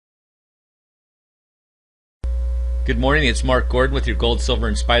Good morning, it's Mark Gordon with your Gold, Silver,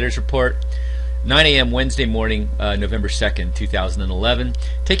 and SPYdr report. 9 a.m. Wednesday morning, November 2nd, 2011.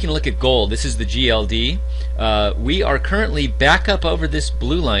 Taking a look at gold, this is the GLD. We are currently back up over this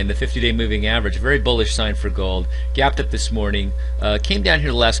blue line, the 50-day moving average. Very bullish sign for gold. Gapped up this morning, came down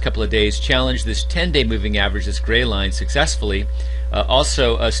here the last couple of days, challenged this 10-day moving average, this gray line, successfully.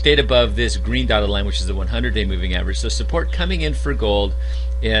 Also stayed above this green dotted line, which is the 100-day moving average. So support coming in for gold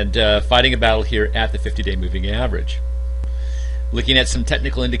and fighting a battle here at the 50-day moving average. Looking at some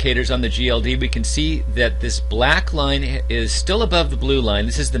technical indicators on the GLD, we can see that this black line is still above the blue line.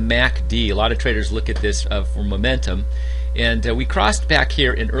 This is the MACD. A lot of traders look at this for momentum. And we crossed back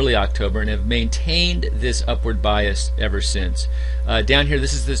here in early October and have maintained this upward bias ever since. Down here,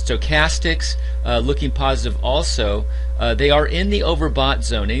 this is the stochastics, looking positive also. They are in the overbought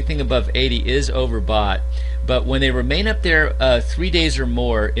zone. Anything above 80 is overbought. But when they remain up there 3 days or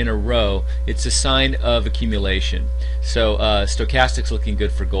more in a row, it's a sign of accumulation. So stochastics looking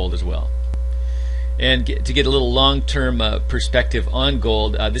good for gold as well. And to get a little long-term perspective on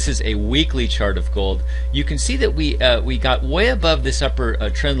gold, this is a weekly chart of gold. You can see that we got way above this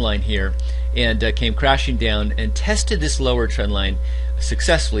upper trend line here and came crashing down and tested this lower trend line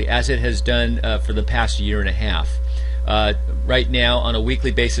successfully, as it has done for the past year and a half. Right now, on a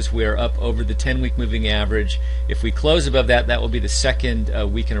weekly basis, we are up over the 10-week moving average. If we close above that, that will be the second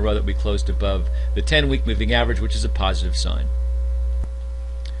week in a row that we closed above the 10-week moving average, which is a positive sign.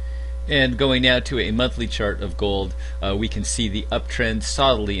 And going now to a monthly chart of gold, we can see the uptrend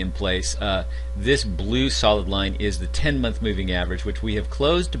solidly in place. This blue solid line is the 10-month moving average, which we have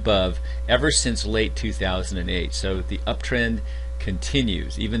closed above ever since late 2008. So the uptrend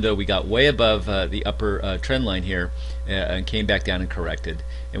continues, even though we got way above the upper trend line here and came back down and corrected.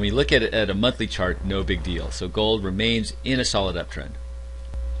 And when you look at it at a monthly chart, no big deal. So gold remains in a solid uptrend.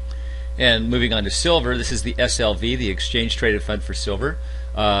 And moving on to silver, this is the SLV, the exchange traded fund for silver.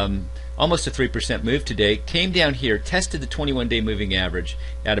 Almost a 3% move today. Came down here, tested the 21-day moving average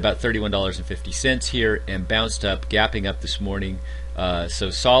at about $31.50 here, and bounced up, gapping up this morning. So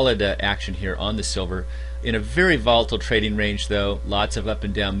solid action here on the silver. In a very volatile trading range, though, lots of up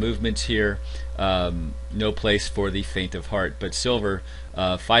and down movements here. No place for the faint of heart. But silver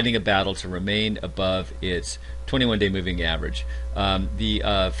fighting a battle to remain above its 21-day moving average. The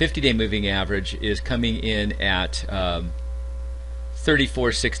 50-day moving average is coming in at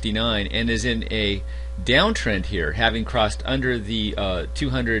 34.69 and is in a downtrend here, having crossed under the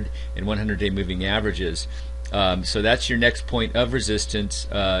 200 and 100-day moving averages. So that's your next point of resistance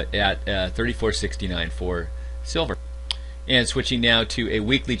at 34.69 for silver. And switching now to a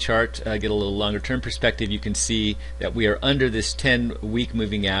weekly chart, get a little longer term perspective, you can see that we are under this 10-week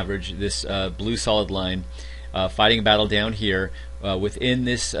moving average, this blue solid line, fighting a battle down here within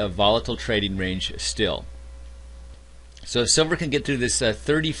this volatile trading range still. So if silver can get through this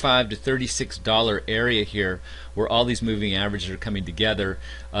 $35 to $36 area here, where all these moving averages are coming together,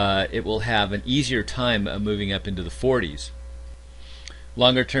 it will have an easier time moving up into the 40s.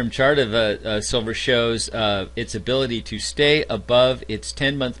 Longer term chart of silver shows its ability to stay above its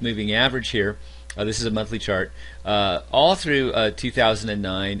 10-month moving average here. This is a monthly chart all through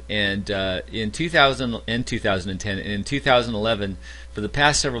 2009 and in 2000 and 2010 and in 2011. For the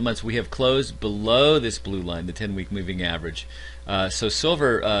past several months, we have closed below this blue line, the 10-week moving average. So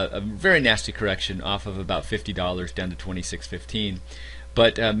silver, a very nasty correction off of about $50 down to $26.15,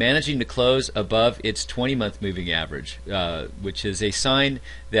 but managing to close above its 20-month moving average, which is a sign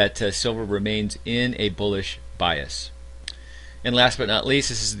that silver remains in a bullish bias. And last but not least,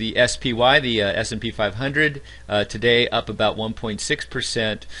 this is the SPY, the S&P 500, today up about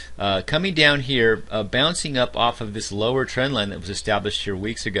 1.6%, coming down here, bouncing up off of this lower trend line that was established here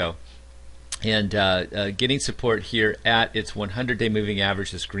weeks ago, and getting support here at its 100-day moving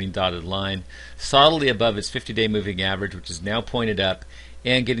average, this green dotted line, solidly above its 50-day moving average, which is now pointed up,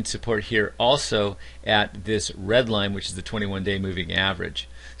 and getting support here also at this red line, which is the 21-day moving average.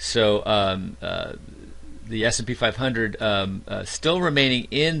 So the S&P 500 still remaining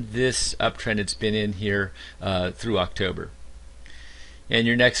in this uptrend it's been in here through October. And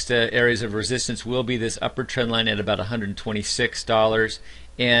your next areas of resistance will be this upper trend line at about $126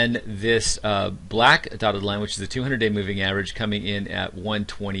 and this black dotted line, which is the 200-day moving average, coming in at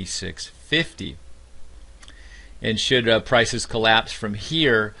 $126.50. And should prices collapse from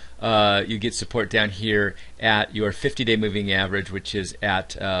here, you get support down here at your 50-day moving average, which is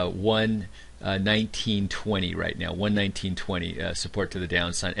at 1920 right now, 119.20 support to the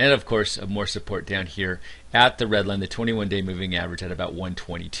downside, and of course more support down here at the red line, the 21-day moving average, at about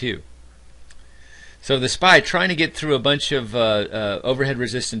 122. So the SPY trying to get through a bunch of overhead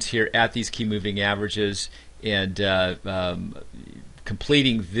resistance here at these key moving averages, and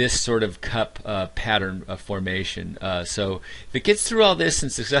completing this sort of cup pattern formation. So if it gets through all this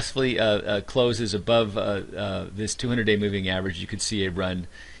and successfully closes above this 200-day moving average, you could see a run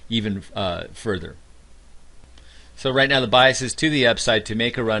even further. So right now the bias is to the upside to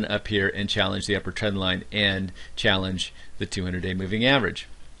make a run up here and challenge the upper trend line and challenge the 200-day moving average.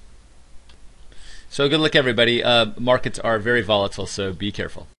 So good luck, everybody. Markets are very volatile, so be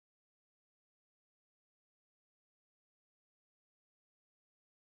careful.